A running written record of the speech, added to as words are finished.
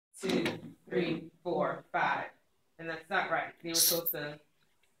2, 3, 4, 5. And that's not right. They were supposed to.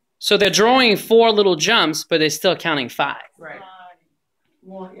 So they're drawing 4 little jumps, but they're still counting 5. Right.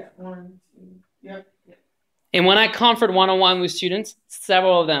 1, 2, yep. And when I conferred one-on-one with students,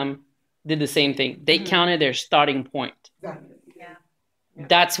 several of them did the same thing. They counted their starting point. Exactly. Yeah.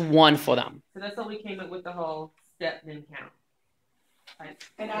 That's 1 for them. So that's how we came up with the whole step then count. Right.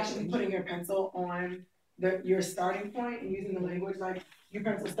 And actually putting your pencil on your starting point and using the language like your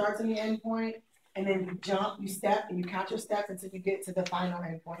pencil starts on your end point, and then you jump, you step, and you count your steps until you get to the final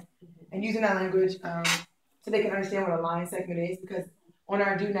end point. And using that language so they can understand what a line segment is, because on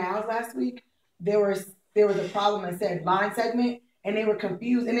our do nows last week, there was a problem that said line segment, and they were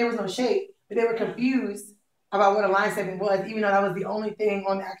confused, and there was no shape, but they were confused about what a line segment was, even though that was the only thing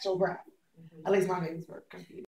on the actual graph. At least my babies were confused.